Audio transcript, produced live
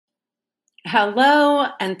Hello,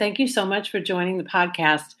 and thank you so much for joining the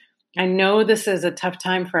podcast. I know this is a tough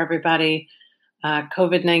time for everybody.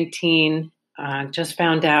 COVID-19 just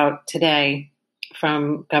found out today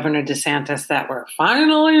from Governor DeSantis that we're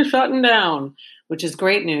finally shutting down, which is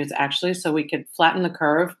great news, actually, so we could flatten the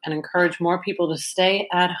curve and encourage more people to stay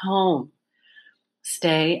at home.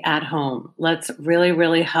 Stay at home. Let's really,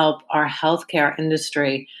 really help our healthcare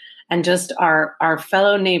industry and just our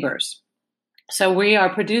fellow neighbors. So we are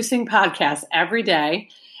producing podcasts every day,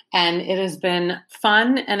 and it has been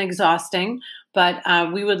fun and exhausting, but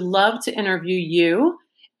we would love to interview you.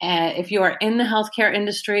 If you are in the healthcare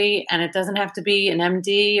industry, and it doesn't have to be an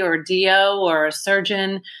MD or a DO or a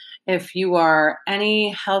surgeon, if you are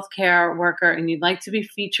any healthcare worker and you'd like to be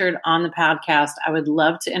featured on the podcast, I would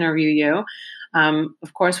love to interview you.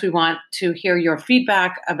 Of course, we want to hear your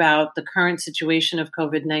feedback about the current situation of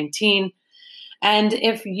COVID-19. And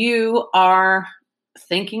if you are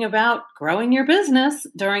thinking about growing your business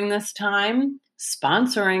during this time,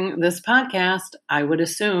 sponsoring this podcast, I would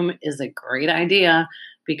assume is a great idea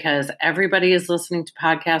because everybody is listening to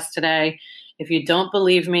podcasts today. If you don't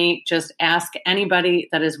believe me, just ask anybody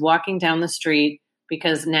that is walking down the street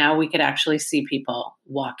because now we could actually see people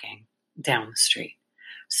walking down the street.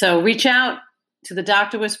 So reach out to the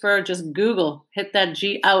Dr. Whisperer. Just Google, hit that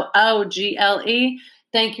GOOGLE.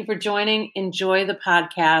 Thank you for joining. Enjoy the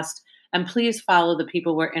podcast. And please follow the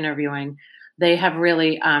people we're interviewing. They have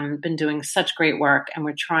really been doing such great work, and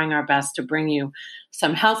we're trying our best to bring you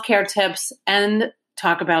some healthcare tips and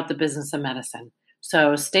talk about the business of medicine.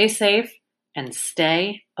 So stay safe and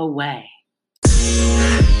stay away.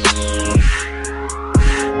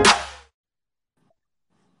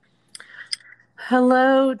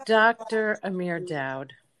 Hello, Dr. Amir Daoud.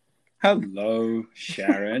 Hello,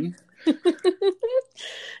 Sharon.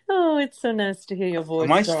 Oh, it's so nice to hear your voice.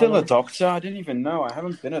 Am I still a doctor? I didn't even know. I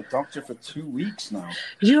haven't been a doctor for 2 weeks now.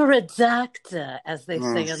 You're a doctor, as they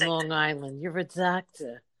say in Long Island. You're a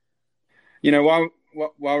doctor. You know, while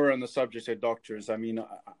we're on the subject of doctors, I mean,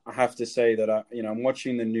 I have to say that I'm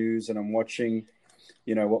watching the news and I'm watching,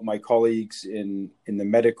 what my colleagues in the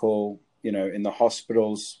medical, in the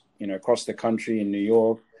hospitals, across the country in New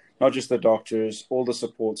York, not just the doctors, all the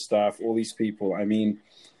support staff, all these people. I mean,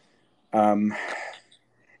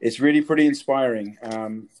 it's really pretty inspiring.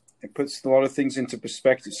 It puts a lot of things into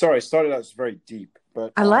perspective. Sorry, I started out as very deep,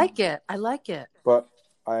 but I like it. But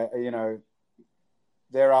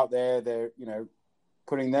they're out there. They're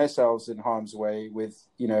putting themselves in harm's way with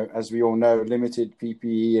as we all know, limited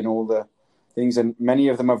PPE and all the things, and many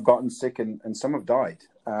of them have gotten sick and some have died.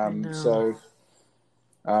 So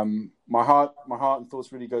my heart and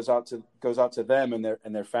thoughts really goes out to them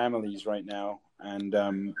and their families right now. And I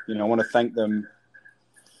want to thank them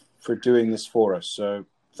for doing this for us. So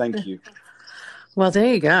thank you. Well,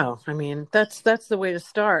 there you go. I mean, that's the way to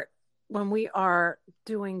start. When we are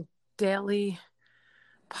doing daily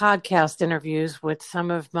podcast interviews with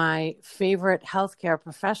some of my favorite healthcare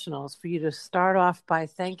professionals, for you to start off by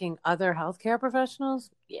thanking other healthcare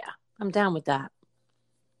professionals, yeah, I'm down with that.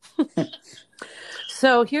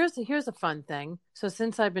 So here's a fun thing. So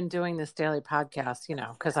since I've been doing this daily podcast,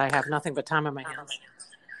 because I have nothing but time on my hands,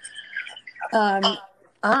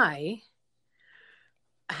 I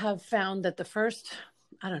have found that the first,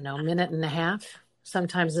 minute and a half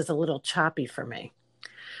sometimes is a little choppy for me.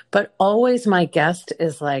 But always my guest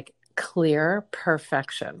is like clear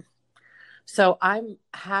perfection. So I'm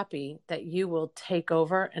happy that you will take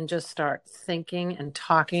over and just start thinking and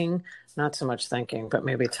talking, not so much thinking, but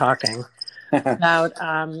maybe talking about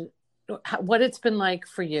what it's been like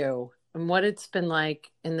for you and what it's been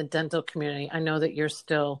like in the dental community. I know that you're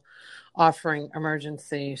still offering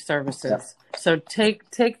emergency services. Yeah. So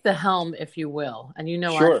take the helm, if you will. And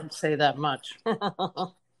Sure. I can say that much.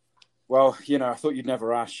 Well, I thought you'd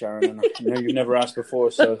never ask, Sharon, and you've never asked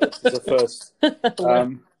before, so it's a first.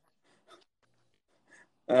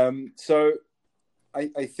 So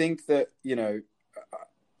I think that,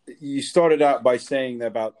 you started out by saying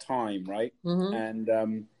about time, right? Mm-hmm.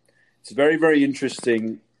 And it's very, very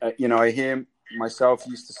interesting. I hear myself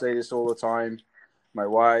used to say this all the time. My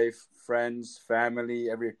wife, friends, family,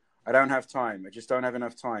 I don't have time. I just don't have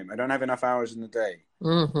enough time. I don't have enough hours in the day.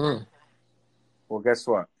 Mm-hmm. Well, guess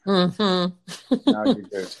what? Mm-hmm. Now you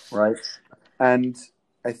do, right? And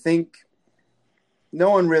I think no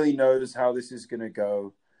one really knows how this is going to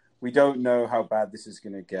go. We don't know how bad this is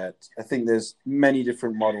going to get. I think there's many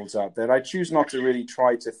different models out there. I choose not to really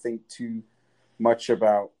try to think too much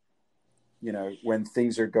about, when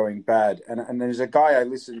things are going bad. And there's a guy I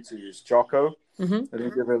listen to, is Jocko. Mm-hmm. I don't know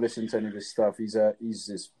if you ever listened to any of his stuff. He's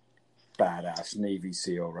this badass Navy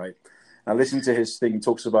SEAL, right? I listen to his thing. He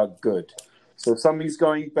talks about good. So something's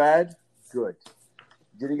going bad, good.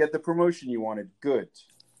 Didn't get the promotion you wanted, good.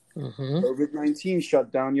 COVID-19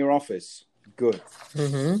 shut down your office, good.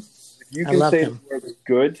 If you can say the word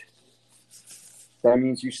good, that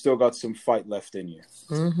means you still got some fight left in you.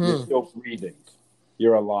 You're still breathing.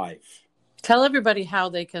 You're alive. Tell everybody how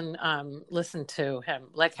they can listen to him.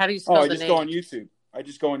 Like, how do you spell the name? I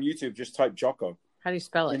just go on YouTube. Just type Jocko. How do you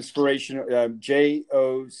spell it? Inspirational,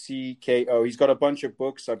 Jocko. He's got a bunch of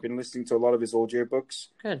books. I've been listening to a lot of his audio books.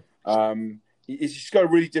 Good. He's just got a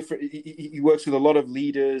really different. He works with a lot of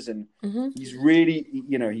leaders, and he's really,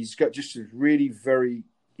 he's got just a really very,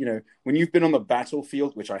 when you've been on the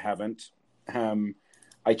battlefield, which I haven't,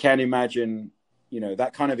 I can't imagine,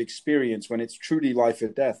 that kind of experience when it's truly life or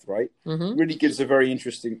death, right? Really gives a very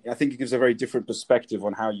interesting. I think it gives a very different perspective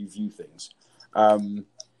on how you view things.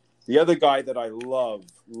 The other guy that I love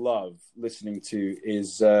listening to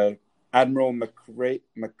is Admiral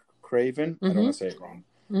McCraven. I don't want to say it wrong.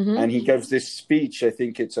 And he gives this speech, I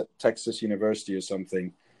think it's at Texas University or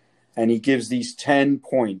something. And he gives these 10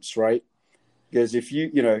 points, right? Because if he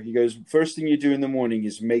goes, first thing you do in the morning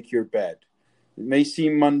is make your bed. It may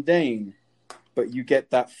seem mundane, but you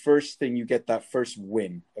get that first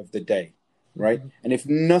win of the day, right? And if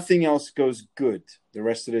nothing else goes good the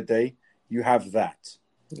rest of the day, you have that.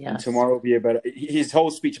 Yes. And tomorrow will be a better. His whole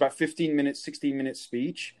speech, about 15 minutes, 16-minute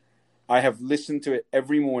speech. I have listened to it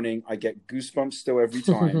every morning. I get goosebumps still every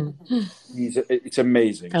time. It's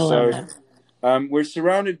amazing. So we're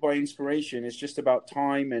surrounded by inspiration. It's just about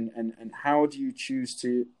time and how do you choose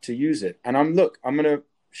to use it? And I'm going to,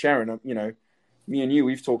 Sharon, me and you,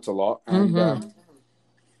 we've talked a lot. And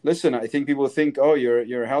listen, I think people think, oh,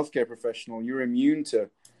 you're a healthcare professional. You're immune to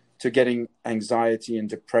getting anxiety and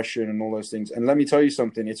depression and all those things. And let me tell you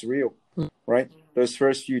something, it's real, right? Those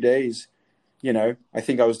first few days, I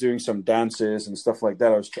think I was doing some dances and stuff like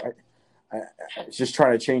that. I was just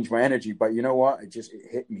trying to change my energy, but you know what? It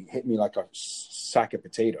hit me like a sack of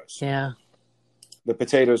potatoes. Yeah. The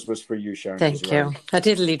potatoes was for you, Sharon. Thank you. A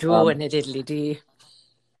diddly-do and a diddly-dee.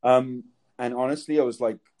 And honestly, I was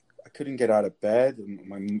like, I couldn't get out of bed.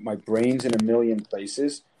 And my brain's in a million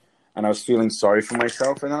places. And I was feeling sorry for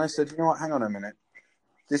myself. And then I said, you know what? Hang on a minute.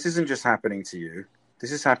 This isn't just happening to you.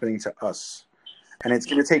 This is happening to us. And it's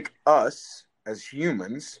going to take us as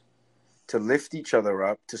humans to lift each other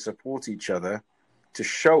up, to support each other, to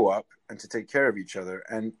show up and to take care of each other.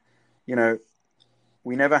 And,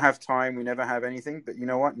 we never have time. We never have anything. But you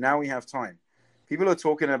know what? Now we have time. People are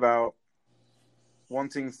talking about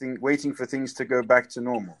waiting for things to go back to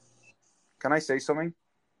normal. Can I say something?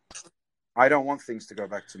 I don't want things to go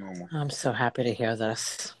back to normal. I'm so happy to hear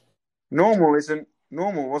this. Normal wasn't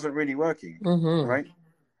really working, right?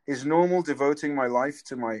 Is normal devoting my life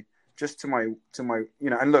to my,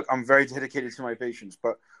 and look, I'm very dedicated to my patients,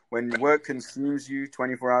 but when work consumes you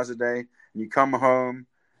 24 hours a day and you come home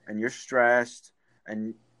and you're stressed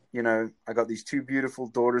and, I got these 2 beautiful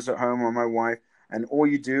daughters at home or my wife, and all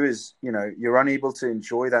you do is, you're unable to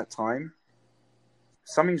enjoy that time,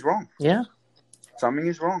 something's wrong. Yeah. Something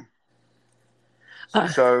is wrong.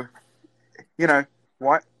 So,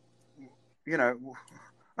 what,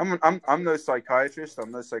 I'm no psychiatrist,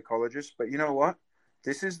 I'm no psychologist, but you know what?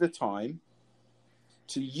 This is the time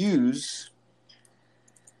to use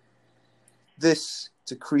this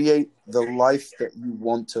to create the life that you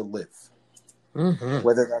want to live.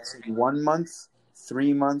 Whether that's in 1 month,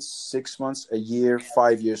 3 months, 6 months, a year,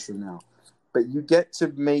 5 years from now. But you get to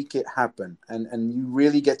make it happen and you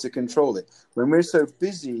really get to control it. When we're so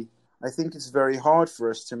busy, I think it's very hard for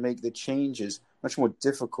us to make the changes, much more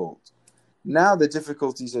difficult. Now the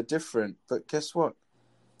difficulties are different, but guess what?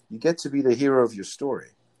 You get to be the hero of your story.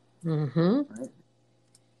 Right?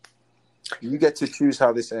 You get to choose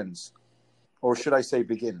how this ends. Or should I say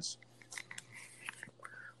begins?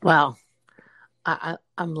 Well,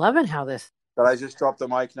 I'm loving how this... Did I just drop the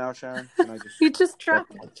mic now, Sharon? You just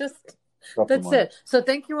dropped it. That's it. So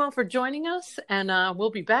thank you all for joining us, and we'll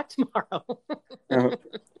be back tomorrow.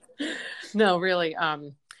 No, really,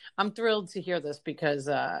 I'm thrilled to hear this because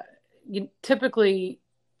typically...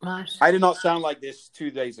 I did not sound like this 2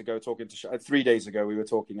 days ago. 3 days ago, we were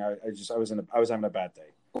talking. I was having a bad day.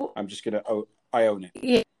 I'm just gonna. I own it.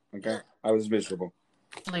 Yeah. Okay. I was miserable.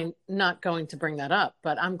 I'm not going to bring that up,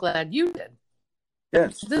 but I'm glad you did.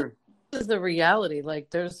 Yes. This is the reality. Like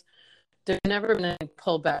there's never been any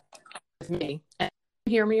pullback with me. And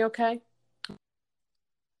you hear me okay?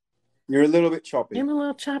 You're a little bit choppy. I'm a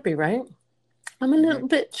little choppy, right? I'm a little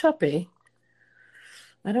bit choppy.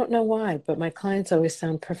 I don't know why, but my clients always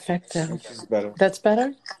sound perfecto. That's better. That's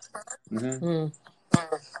better? I'm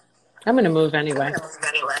going to move anyway.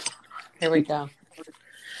 Here we go.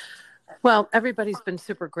 Well, everybody's been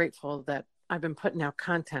super grateful that I've been putting out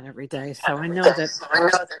content every day. So I know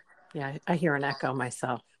that, yeah, I hear an echo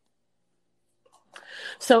myself.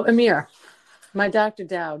 So Amir, my Dr.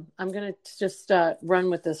 Daoud, I'm going to just run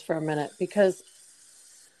with this for a minute because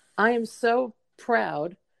I am so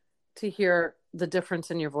proud to hear the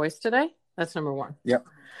difference in your voice today. That's number one. Yep.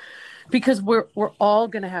 Because we're all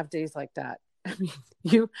going to have days like that. I mean,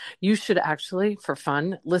 you should actually, for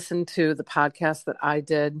fun, listen to the podcast that I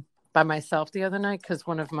did by myself the other night because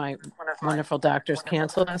one of my wonderful doctors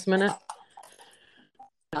canceled last minute.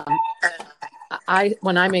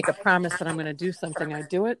 When I make a promise that I'm going to do something, I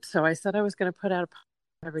do it. So I said I was going to put out a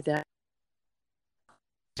podcast every day.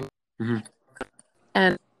 Mm-hmm.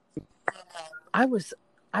 And I was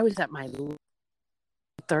at my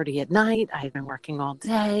 30 at night. I had been working all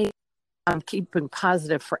day. I'm keeping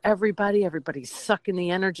positive for everybody. Everybody's sucking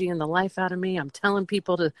the energy and the life out of me. I'm telling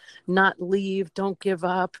people to not leave, don't give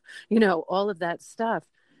up, all of that stuff.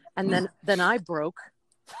 And then I broke,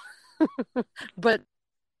 but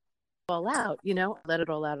all out, let it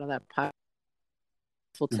all out on that podcast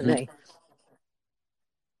to me.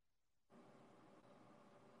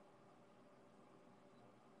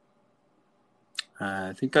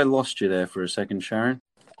 I think I lost you there for a second, Sharon.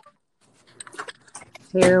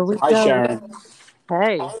 Here we go. Hi, Sharon.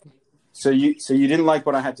 Hey. So you didn't like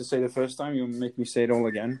what I had to say the first time? You'll make me say it all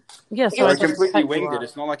again? Yeah, so I completely winged it.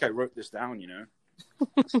 It's not like I wrote this down,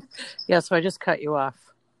 Yeah, so I just cut you off.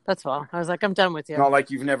 That's all. I was like, I'm done with you. It's not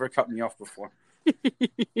like you've never cut me off before.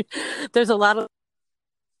 There's a lot of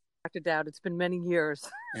Dr. Daoud. It's been many years.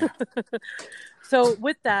 Yeah. So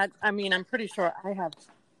with that, I mean, I'm pretty sure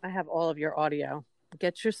I have all of your audio.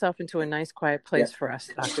 Get yourself into a nice, quiet place for us,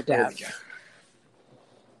 Dr. Daoud.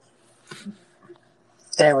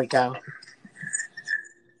 There we go.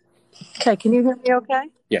 Okay, can you hear me okay?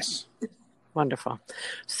 Yes. Wonderful.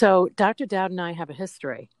 So Dr. Daoud and I have a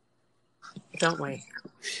history, don't we?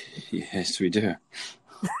 Yes, we do.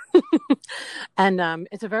 And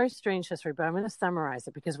it's a very strange history, but I'm going to summarize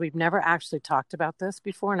it because we've never actually talked about this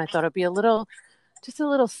before, and I thought it'd be just a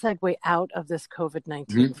little segue out of this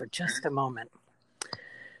COVID-19 for just a moment.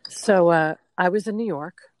 So I was in New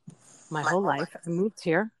York my whole life. I moved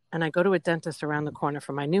here, and I go to a dentist around the corner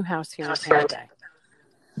from my new house here in Tampa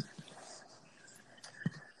Bay.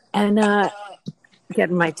 And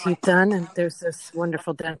getting my teeth done, and there's this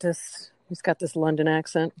wonderful dentist. He's got this London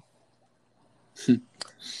accent.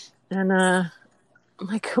 And I'm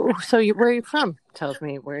like, oh, so where are you from? Tells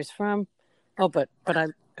me where he's from. Oh, but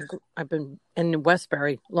I've been in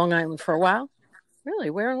Westbury, Long Island for a while. Really?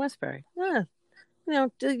 Where in Westbury? Yeah.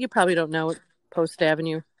 You probably don't know it. Post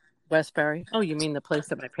Avenue, Westbury. Oh, you mean the place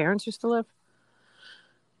that my parents used to live?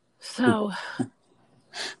 So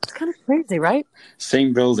it's kind of crazy, right?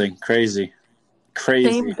 Same building. Crazy.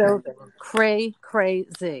 Same building.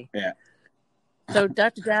 Crazy. Yeah. So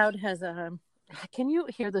Dr. Daoud has a... Can you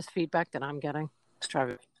hear this feedback that I'm getting? Let's try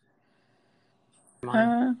it.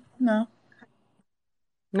 No. No?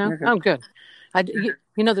 Oh, good.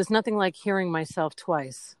 There's nothing like hearing myself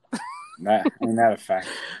twice. Ain't that a fact?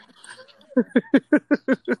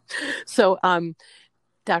 So,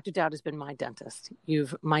 Dr. Daoud has been my dentist.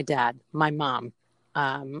 My dad, my mom,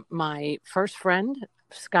 my first friend,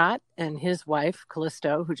 Scott, and his wife,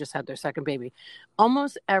 Callisto, who just had their second baby.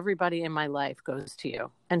 Almost everybody in my life goes to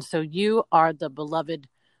you. And so you are the beloved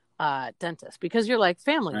dentist because you're like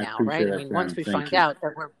family now, right? I mean, once we find out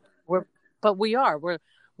that we're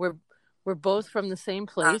both from the same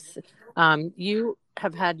place. You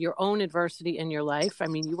have had your own adversity in your life. I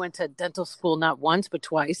mean, you went to dental school not once, but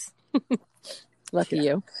twice. Lucky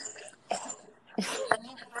you.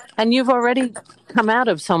 And you've already come out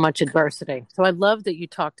of so much adversity. So I love that you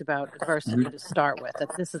talked about adversity to start with,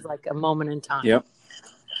 that this is like a moment in time. Yep.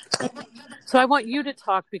 So I want you to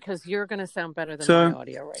talk because you're going to sound better than my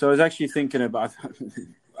audio right So I was actually thinking about,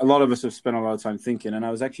 a lot of us have spent a lot of time thinking, and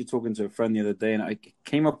I was actually talking to a friend the other day, and I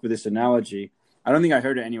came up with this analogy. I don't think I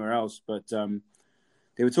heard it anywhere else, but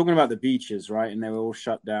they were talking about the beaches, right? And they were all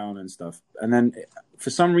shut down and stuff. And then for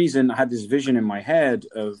some reason, I had this vision in my head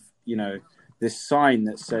of, this sign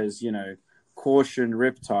that says, caution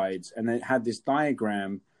riptides. And it had this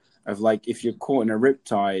diagram of like, if you're caught in a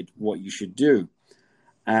riptide, what you should do.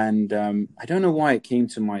 And I don't know why it came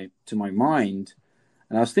to my mind.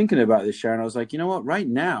 And I was thinking about this, Sharon. I was like, you know what? Right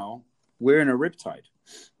now, we're in a riptide,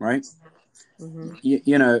 right? Mm-hmm.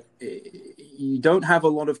 You don't have a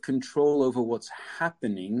lot of control over what's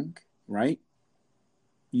happening, right?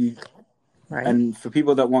 Right. And for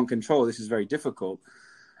people that want control, this is very difficult.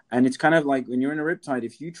 And it's kind of like when you're in a riptide,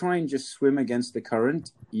 if you try and just swim against the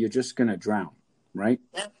current, you're just going to drown, right?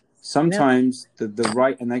 sometimes the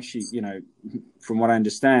right, and actually, from what I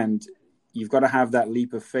understand, you've got to have that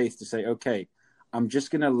leap of faith to say, okay, I'm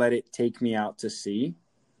just going to let it take me out to sea.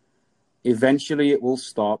 Eventually it will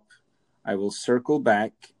stop. I will circle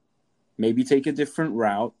back, maybe take a different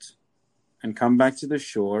route and come back to the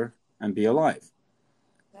shore and be alive.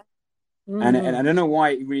 And I don't know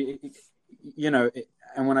why,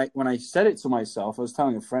 and when I said it to myself, I was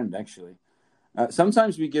telling a friend, actually,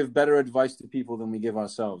 sometimes we give better advice to people than we give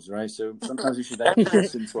ourselves, right? So sometimes we should actually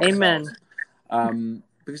listen to ourselves. Amen.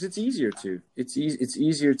 Because it's easier to. It's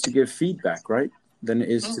easier to give feedback, right, than it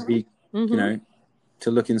is to be,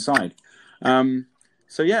 to look inside.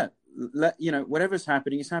 So yeah, whatever's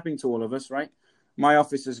happening is happening to all of us, right? My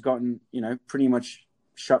office has gotten, pretty much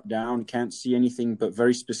shut down. Can't see anything but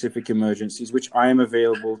very specific emergencies, which I am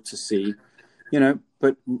available to see.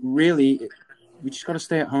 But really, we just got to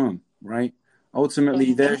stay at home, right?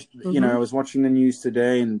 Ultimately, there's, I was watching the news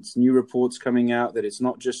today, and it's new reports coming out that it's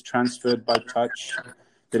not just transferred by touch,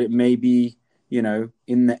 that it may be, in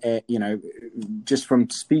the air, just from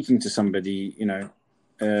speaking to somebody,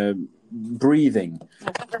 breathing.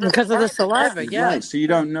 Because of the saliva, yeah. Right. So you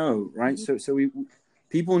don't know, right? So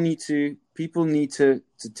people need to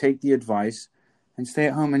take the advice and stay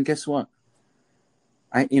at home. And guess what?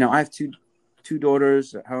 I have two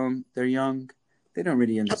daughters at home. They're young. They don't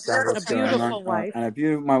really understand what's going on. Wife.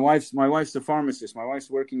 And my wife's a pharmacist. My wife's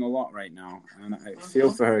working a lot right now, and I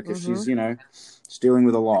feel for her because she's dealing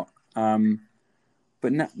with a lot.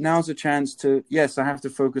 But now's a chance to, yes, I have to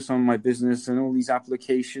focus on my business and all these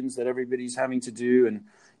applications that everybody's having to do, and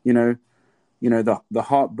the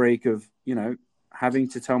heartbreak of having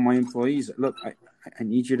to tell my employees, look, I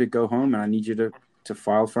need you to go home and I need you to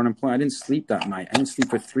file for unemployment. I didn't sleep that night. I didn't sleep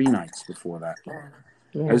for 3 nights before that. Yeah.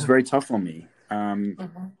 It was very tough on me.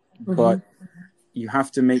 But you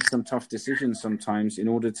have to make some tough decisions sometimes in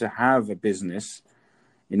order to have a business,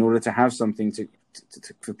 in order to have something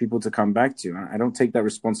for people to come back to. And I don't take that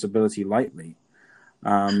responsibility lightly.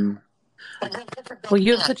 Well,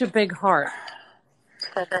 you have such a big heart.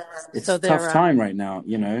 It's a tough time right now,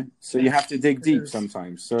 so you have to dig deep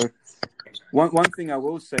sometimes. So one thing I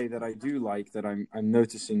will say that I do like, that I'm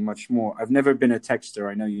noticing much more, I've never been a texter.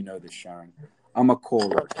 I know you know this, Sharon. I'm a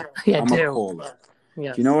caller. Yeah, I'm a caller.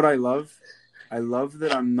 Yes. Do you know what I love? I love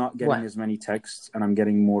that I'm not getting as many texts and I'm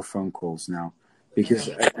getting more phone calls now, because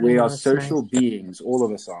we are social beings. All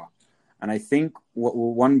of us are. And I think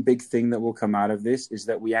one big thing that will come out of this is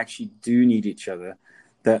that we actually do need each other.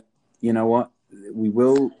 That, you know what, we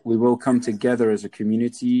will come together as a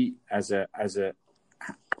community, as a I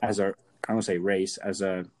don't say race, as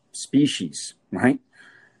a species, right?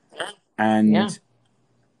 And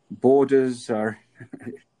borders have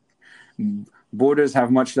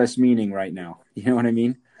much less meaning right now. You know what I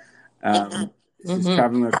mean? It's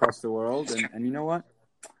traveling across the world, and you know what?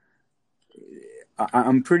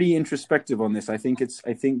 I'm pretty introspective on this. I think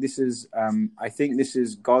this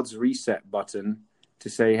is God's reset button to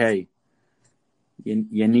say, hey,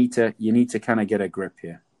 you need to kind of get a grip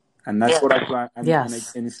here, and that's what I plan. And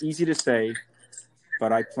it's easy to say,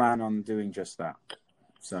 but I plan on doing just that.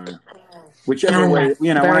 So, whichever way,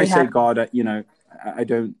 when I say God, I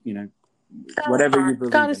don't, whatever you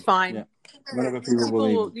believe. God is fine. Yeah. Whatever people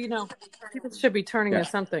believe. People should be turning to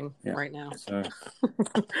something right now. So,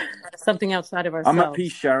 something outside of ourselves. I'm at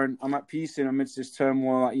peace, Sharon. I'm at peace in amidst this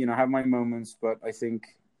turmoil. I have my moments, but I think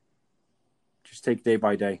just take day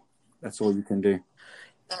by day. That's all you can do.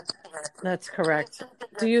 That's correct.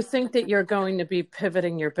 Do you think that you're going to be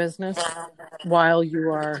pivoting your business while you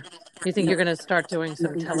are? Do you think you're going to start doing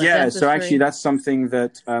some teledentistry? Yeah, so actually that's something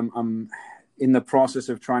that I'm in the process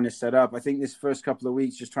of trying to set up. I think this first couple of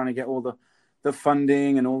weeks, just trying to get all the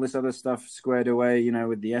funding and all this other stuff squared away,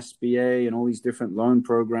 with the SBA and all these different loan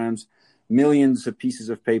programs, millions of pieces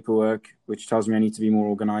of paperwork, which tells me I need to be more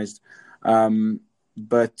organized.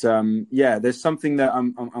 But there's something that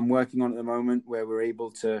I'm working on at the moment where we're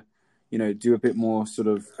able to, do a bit more sort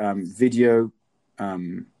of video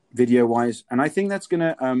wise, and I think that's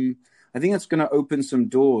gonna open some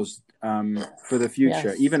doors for the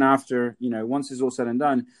future. Even after once it's all said and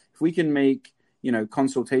done, if we can make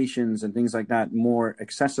consultations and things like that more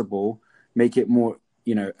accessible, make it more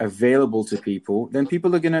available to people, then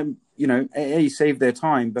people are gonna save their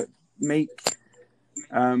time, but make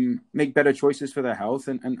better choices for their health,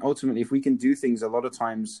 and ultimately, if we can do things a lot of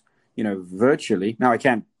times, virtually. Now, I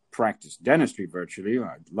can't practice dentistry virtually.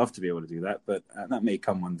 I'd love to be able to do that, but that may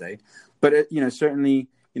come one day. But certainly,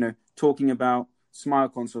 talking about smile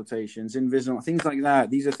consultations, Invisalign, things like that.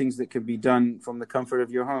 These are things that could be done from the comfort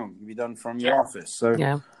of your home. Can be done from your office. So,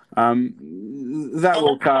 That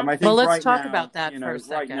will come. I Well, think let's right talk now, about that for a right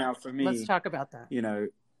second. now for Let's me, talk about that.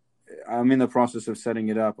 I'm in the process of setting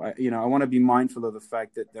it up. I want to be mindful of the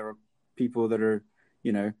fact that there are people that are,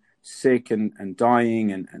 sick and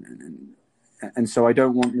dying, and so I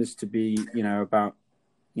don't want this to be, about,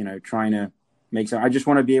 trying to make some. I just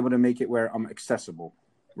want to be able to make it where I'm accessible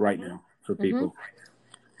right now for people.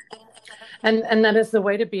 And that is the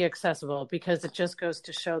way to be accessible, because it just goes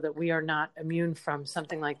to show that we are not immune from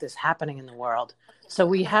something like this happening in the world. So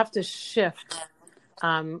we have to shift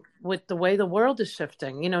with the way the world is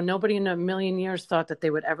shifting. Nobody in a million years thought that they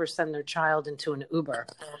would ever send their child into an Uber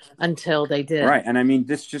until they did. Right. And I mean,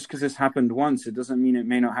 this just because this happened once, it doesn't mean it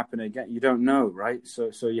may not happen again. You don't know, right? So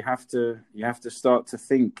you have to start to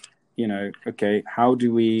think, okay, how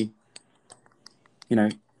do we,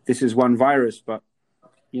 this is one virus, but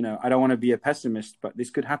I don't want to be a pessimist, but this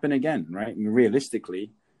could happen again, right? I mean,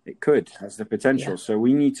 realistically, it could, has the potential. Yeah. So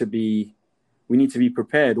we need to be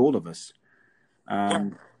prepared, all of us.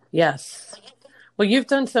 Yes. Well, you've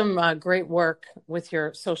done some great work with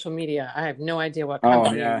your social media. I have no idea what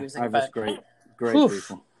company you're using. But great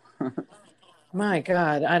people. My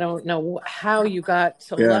God, I don't know how you got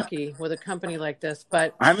so lucky with a company like this,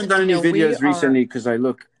 but I haven't done any videos recently because I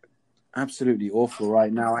look absolutely awful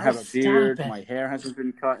right now. I have a beard. My hair hasn't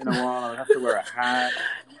been cut in a while. I have to wear a hat.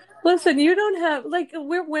 Listen, you don't have,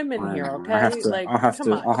 we're women here, okay? I'll have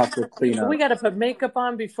to clean up. We got to put makeup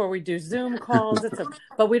on before we do Zoom calls.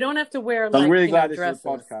 But we don't have to wear I'm really glad dresses.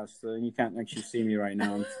 This is a podcast, and you can't actually see me right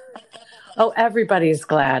now. Oh, everybody's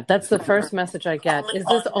glad. That's the first message I get. Is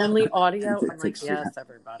this only audio? I'm like, yes,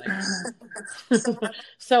 everybody.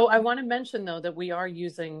 So I want to mention, though, that we are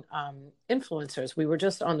using influencers. We were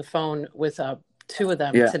just on the phone with two of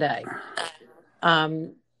them today.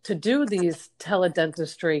 To do these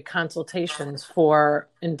teledentistry consultations for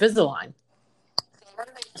Invisalign.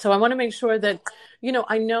 So I want to make sure that,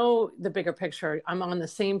 I know the bigger picture. I'm on the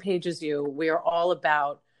same page as you. We are all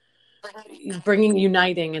about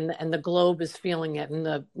uniting, and the globe is feeling it, and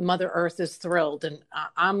the Mother Earth is thrilled. And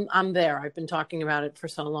I'm there. I've been talking about it for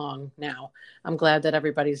so long now. I'm glad that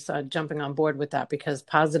everybody's jumping on board with that, because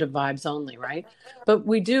positive vibes only, right? But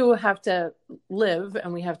we do have to live,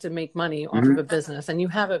 and we have to make money off of a business. And you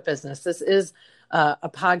have a business. This is a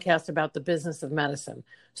podcast about the business of medicine.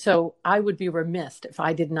 So I would be remiss if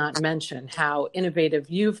I did not mention how innovative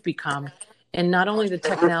you've become, and not only the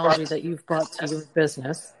technology that you've brought to your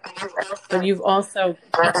business, but you've also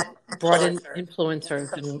brought in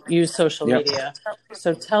influencers and used social media.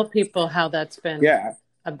 So tell people how that's been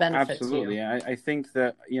a benefit to you. I think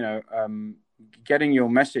that, getting your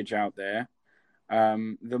message out there,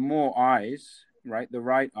 the more eyes, right, the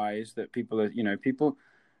right eyes that people are,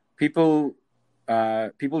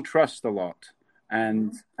 people trust a lot.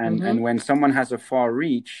 And when someone has a far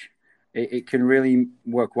reach, it can really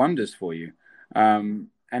work wonders for you. And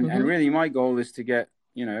really my goal is to get,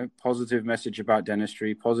 positive message about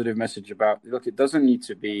dentistry, positive message about, look, it doesn't need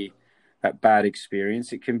to be that bad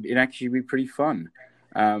experience. It can actually be pretty fun.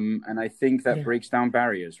 And I think that breaks down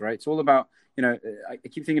barriers, right? It's all about, I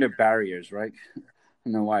keep thinking of barriers, right? I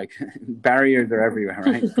don't know why. Barriers are everywhere,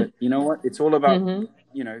 right? But you know what? It's all about,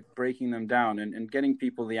 breaking them down and getting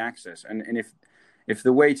people the access. And if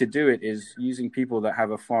the way to do it is using people that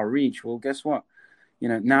have a far reach, well, guess what?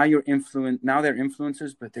 Now they're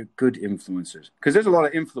influencers, but they're good influencers, because there's a lot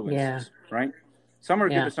of influencers, right? Some are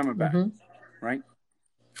good, but some are bad, right?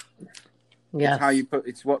 Yes.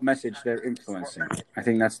 It's what message they're influencing. I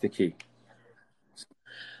think that's the key.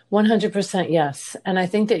 100% yes. And I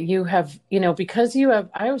think that you have, because I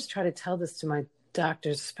always try to tell this to my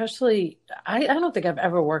doctors, especially, I don't think I've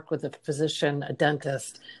ever worked with a physician, a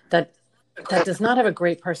dentist, that does not have a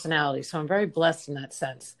great personality. So I'm very blessed in that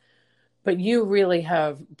sense. But you really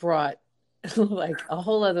have brought a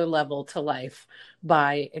whole other level to life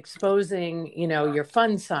by exposing, your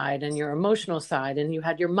fun side and your emotional side. And you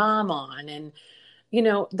had your mom on, and,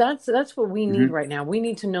 that's what we need right now. We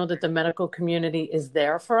need to know that the medical community is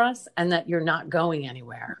there for us, and that you're not going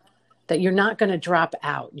anywhere, that you're not going to drop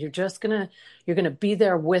out. You're going to be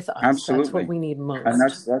there with us. Absolutely. That's what we need most. And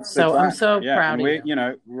that's so I'm so proud of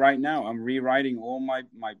you. Right now I'm rewriting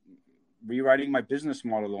my business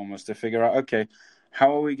model almost to figure out, okay,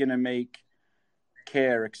 how are we going to make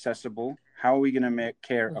care accessible? How are we going to make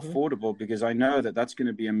care affordable? Because I know that that's going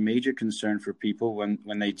to be a major concern for people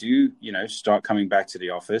when they do, start coming back to the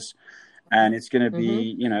office. And it's going to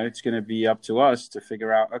be, it's going to be up to us to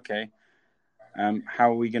figure out, okay,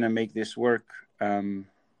 how are we going to make this work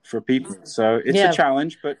for people? So it's a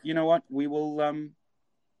challenge, but you know what? We will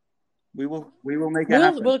make it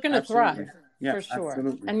happen. We're going to thrive. Yeah, for sure.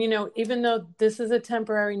 absolutely. And, even though this is a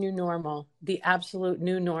temporary new normal, the absolute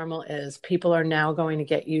new normal is people are now going to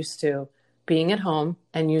get used to being at home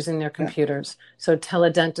and using their computers. Yeah. So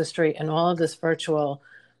teledentistry and all of this virtual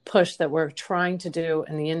push that we're trying to do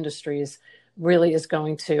in the industries really is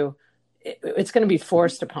it's going to be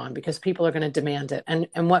forced upon because people are going to demand it. And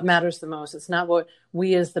what matters the most, it's not what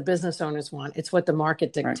we as the business owners want, it's what the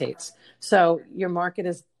market dictates. Right. So your market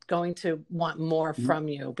is going to want more from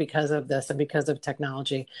you because of this and because of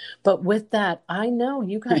technology. But with that, I know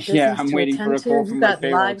you got business I'm to waiting attend for a call to. from You my got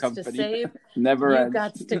payroll lives company. to save. Never You ends.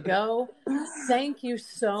 got to go. Thank you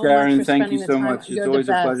so Sharon, much for thank spending you the so time. much. You're It's always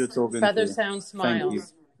the a best. pleasure talking Feather to you. Sound Thank you.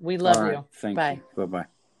 Smiles. We love you. Thank Bye. you.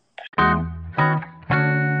 Bye-bye.